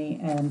taxpayer money?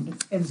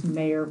 And as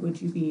mayor,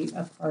 would you be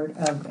a part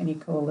of any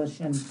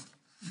coalition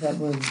that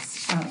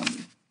was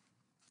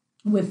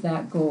with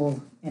that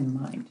goal in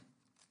mind?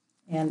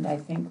 And I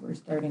think we're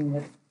starting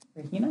with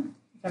Regina.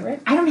 Is that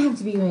right? I don't have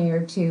to be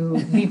mayor to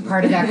be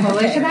part of that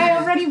coalition. I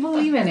already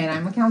believe in it.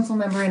 I'm a council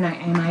member, and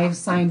I've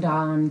signed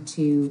on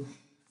to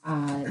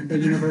the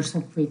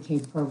Universal Pre-K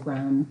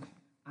program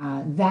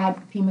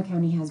that Pima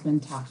County has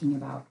been talking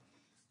about.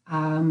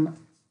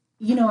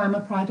 You know, I'm a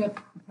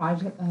product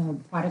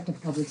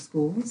of public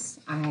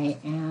schools. I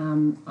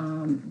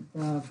am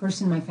the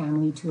first in my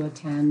family to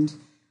attend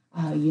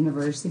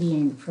university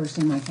and first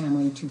in my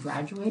family to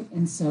graduate.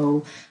 And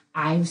so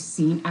I've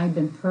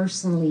been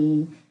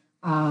personally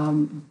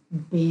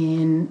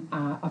been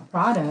a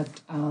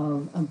product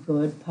of a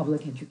good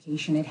public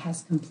education. It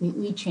has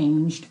completely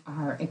changed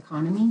our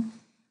economy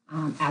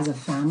as a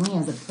family,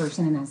 as a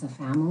person, and as a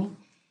family.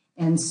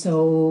 And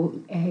so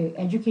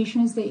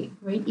education is the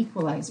great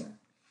equalizer.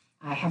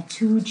 I have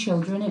 2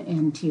 children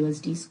in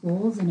TUSD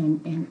schools,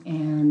 and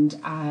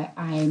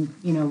I'm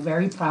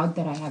very proud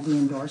that I have the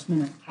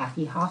endorsement of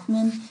Kathy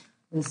Hoffman,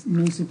 the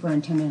new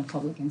superintendent of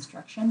public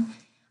instruction.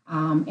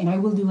 And I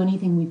will do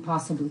anything we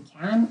possibly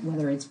can,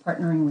 whether it's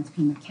partnering with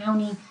Pima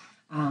County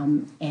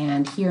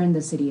and here in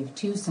the city of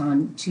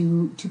Tucson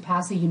to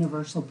pass a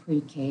universal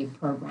pre-K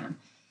program.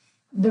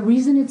 The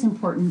reason it's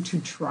important to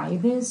try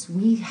this,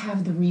 we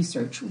have the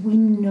research. We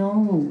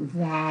know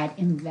that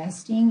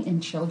investing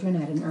in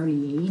children at an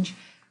early age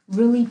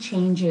really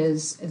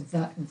changes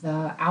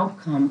the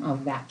outcome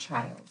of that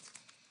child.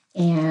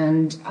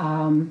 And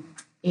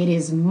it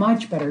is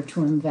much better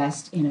to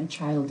invest in a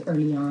child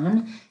early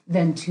on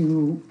than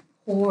to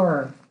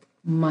pour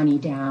money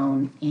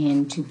down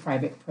into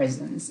private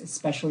prisons,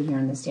 especially here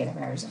in the state of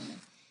Arizona.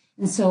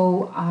 And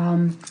so,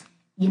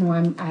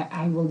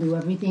 I will do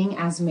everything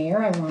as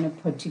mayor. I want to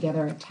put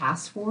together a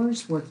task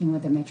force working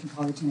with the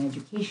Metropolitan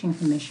Education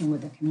Commission,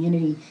 with the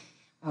community,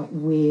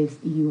 with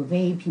U of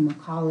A, Pima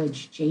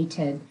College,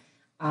 JTED,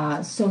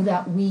 so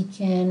that we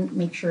can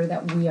make sure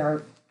that we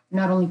are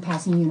not only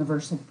passing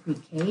universal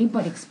pre-K,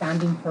 but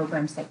expanding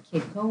programs like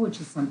KidCo, which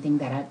is something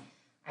that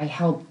I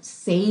helped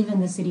save in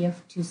the city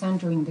of Tucson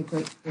during the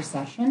Great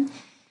Recession,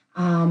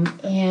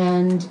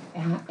 and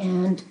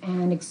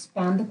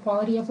expand the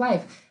quality of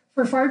life.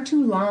 For far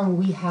too long,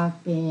 we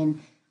have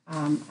been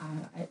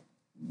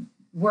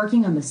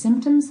working on the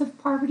symptoms of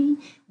poverty.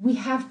 We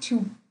have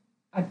to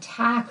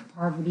attack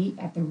poverty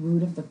at the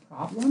root of the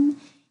problem,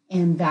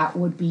 and that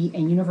would be,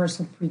 and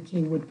universal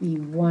pre-K would be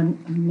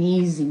one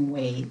amazing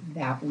way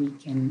that we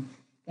can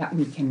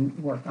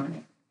work on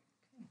it.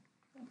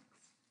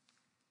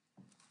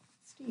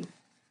 Steve.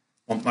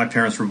 Well, my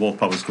parents were both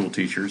public school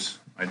teachers.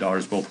 My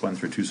daughters both went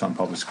through Tucson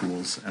public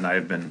schools, and I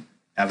have been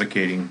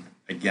advocating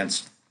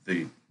against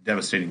the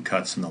devastating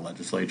cuts in the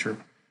legislature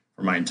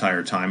for my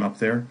entire time up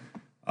there.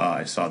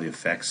 I saw the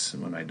effects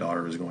when my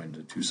daughter was going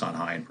to Tucson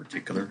High in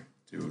particular,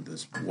 to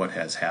this, what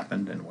has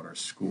happened and what our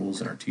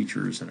schools and our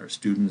teachers and our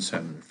students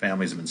and their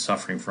families have been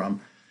suffering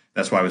from.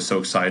 That's why I was so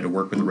excited to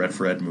work with the Red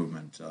for Ed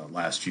movement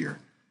last year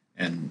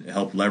and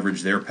help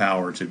leverage their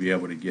power to be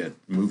able to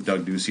move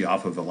Doug Ducey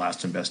off of a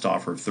last and best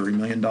offer of $30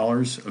 million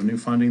of new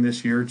funding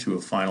this year to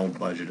a final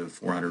budget of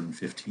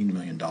 $415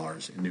 million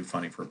in new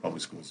funding for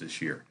public schools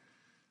this year.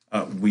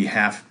 We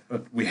have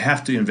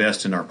to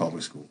invest in our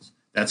public schools.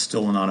 That's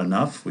still not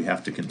enough. We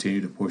have to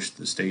continue to push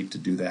the state to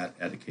do that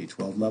at a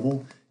K-12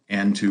 level,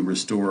 and to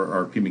restore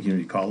our Pima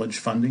Community College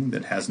funding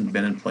that hasn't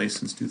been in place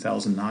since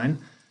 2009,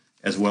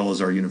 as well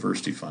as our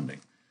university funding.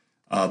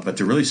 But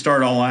to really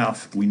start all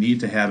off, we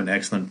need to have an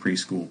excellent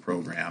preschool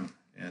program.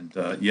 And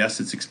yes,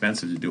 it's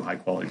expensive to do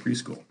high-quality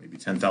preschool, maybe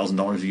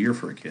 $10,000 a year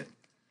for a kid.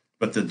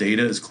 But the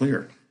data is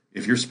clear.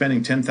 If you're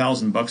spending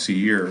 $10,000 a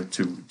year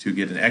to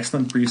get an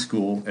excellent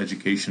preschool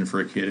education for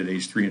a kid at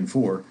age 3 and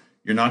 4,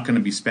 you're not going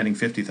to be spending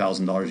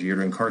 $50,000 a year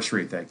to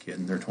incarcerate that kid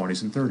in their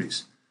 20s and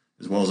 30s.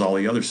 As well as all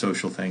the other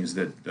social things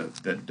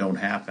that don't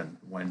happen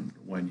when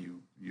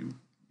you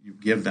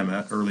give them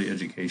an early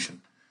education.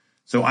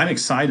 So I'm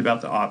excited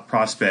about the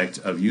prospect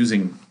of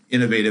using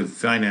innovative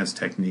finance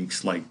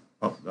techniques like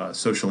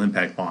social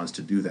impact bonds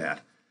to do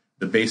that.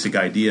 The basic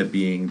idea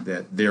being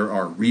that there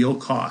are real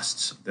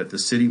costs that the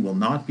city will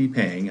not be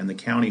paying, and the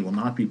county will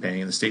not be paying,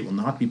 and the state will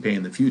not be paying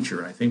in the future.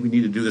 And I think we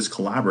need to do this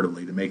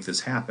collaboratively to make this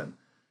happen.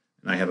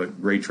 And I have a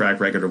great track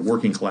record of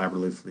working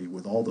collaboratively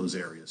with all those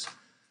areas.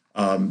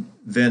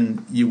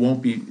 Then you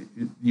won't be,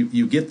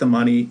 you get the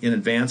money in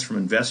advance from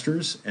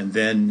investors, and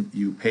then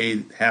you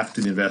pay half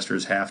to the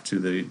investors, half to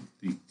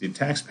the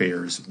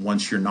taxpayers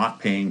once you're not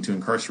paying to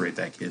incarcerate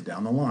that kid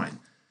down the line.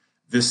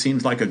 This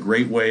seems like a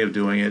great way of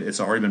doing it.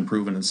 It's already been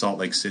proven in Salt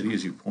Lake City,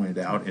 as you pointed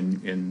out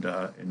in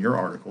your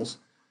articles.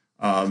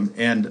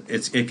 And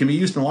it can be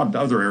used in a lot of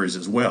other areas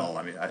as well.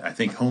 I mean, I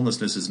think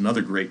homelessness is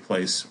another great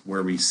place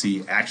where we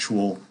see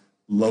actual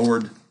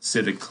lowered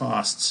civic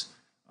costs.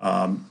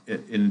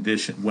 In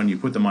addition, when you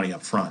put the money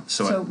up front.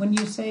 So when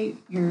you say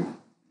you're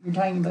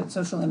talking about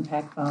social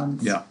impact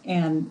bonds, yeah.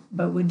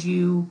 But do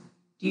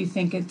you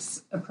think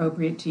it's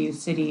appropriate to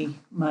use city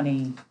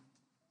money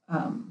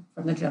from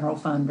the general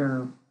fund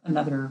or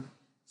another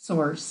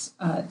source,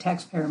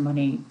 taxpayer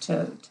money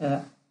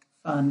to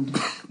fund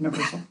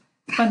universal?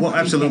 Well,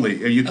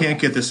 absolutely. You can't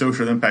get the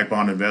social impact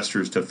bond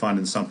investors to fund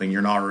in something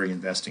you're not already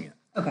investing in.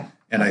 Okay.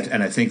 And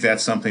I think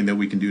that's something that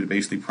we can do to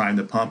basically prime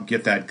the pump,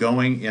 get that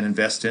going, and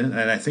invest in it.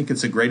 And I think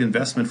it's a great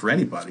investment for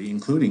anybody,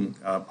 including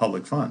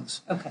public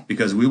funds. Okay.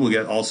 Because we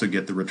will also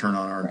get the return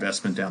on our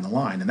investment down the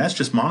line, and that's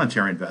just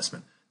monetary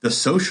investment. The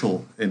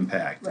social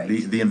impact, right.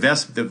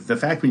 the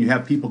fact when you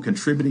have people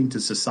contributing to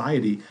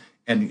society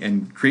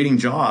and creating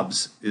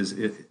jobs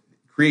it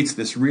creates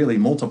this really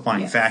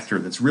multiplying factor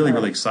that's really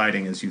really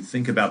exciting as you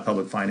think about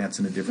public finance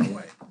in a different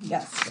way.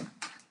 Yes.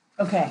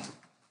 Okay.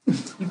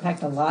 You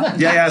packed a lot.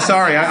 Yeah.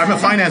 Sorry, I'm a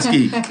finance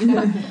geek.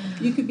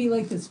 You could be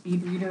like the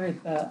speed reader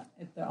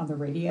on the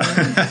radio,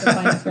 the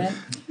fine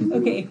print.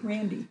 Okay,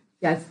 Randi.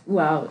 Yes.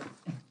 Well,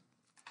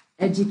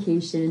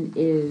 education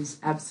is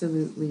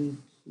absolutely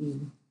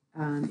key.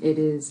 It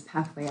is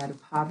pathway out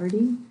of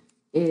poverty.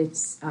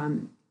 It's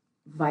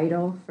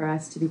vital for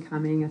us to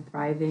becoming a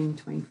thriving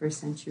 21st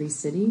century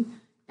city.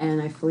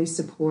 And I fully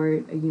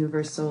support a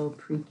universal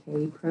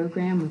pre-K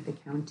program with the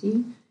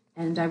county.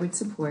 And I would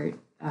support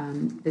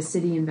the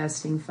city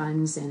investing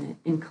funds in it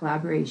in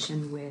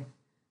collaboration with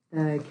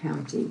the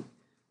county.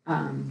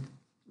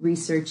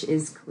 Research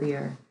is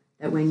clear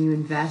that when you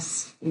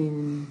invest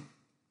in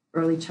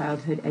early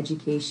childhood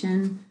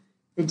education,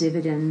 the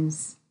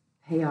dividends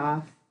pay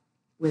off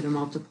with a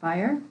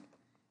multiplier.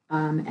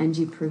 and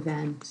you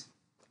prevent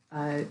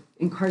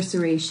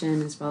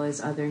incarceration as well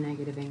as other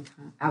negative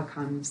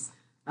outcomes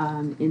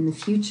in the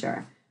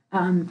future.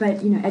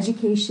 But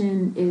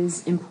education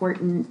is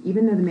important.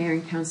 Even though the mayor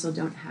and council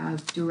don't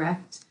have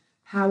direct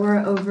power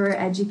over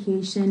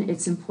education,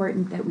 it's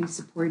important that we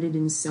support it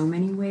in so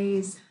many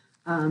ways.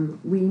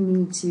 We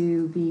need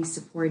to be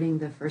supporting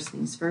the First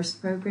Things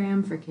First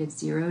program for kids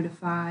 0 to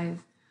 5.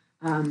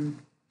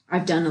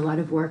 I've done a lot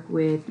of work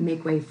with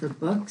Make Way for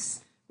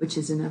Books, which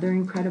is another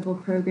incredible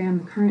program.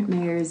 The current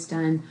mayor has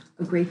done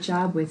a great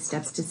job with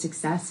Steps to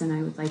Success, and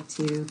I would like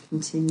to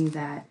continue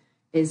that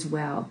as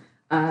well.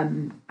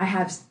 I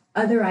have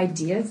other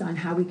ideas on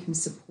how we can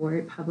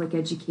support public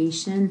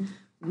education.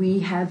 We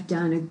have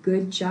done a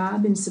good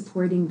job in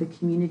supporting the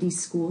community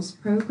schools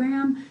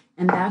program,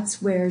 and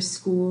that's where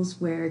schools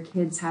where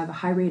kids have a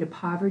high rate of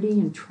poverty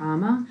and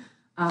trauma,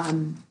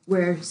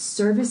 where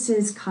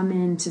services come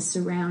in to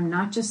surround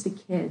not just the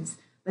kids,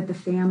 but the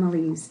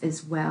families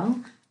as well.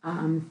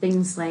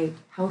 Things like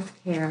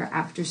healthcare,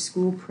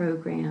 after-school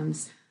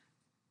programs.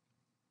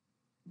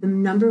 The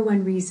number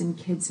one reason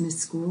kids miss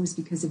school is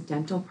because of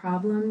dental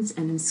problems,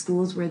 and in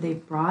schools where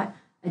they've brought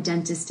a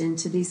dentist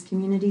into these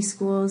community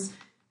schools,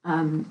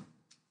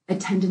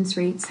 attendance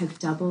rates have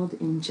doubled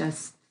in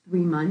just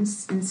 3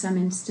 months in some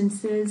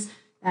instances.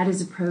 That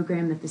is a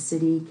program that the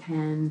city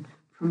can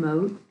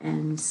promote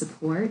and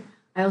support.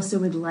 I also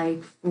would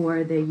like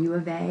for the U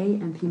of A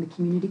and Pima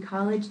Community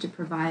College to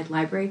provide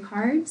library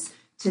cards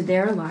to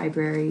their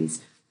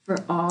libraries for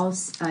all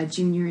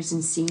juniors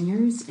and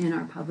seniors in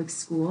our public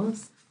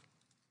schools,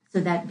 so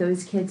that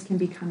those kids can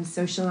become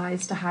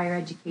socialized to higher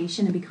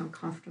education and become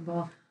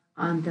comfortable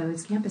on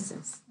those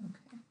campuses. Okay.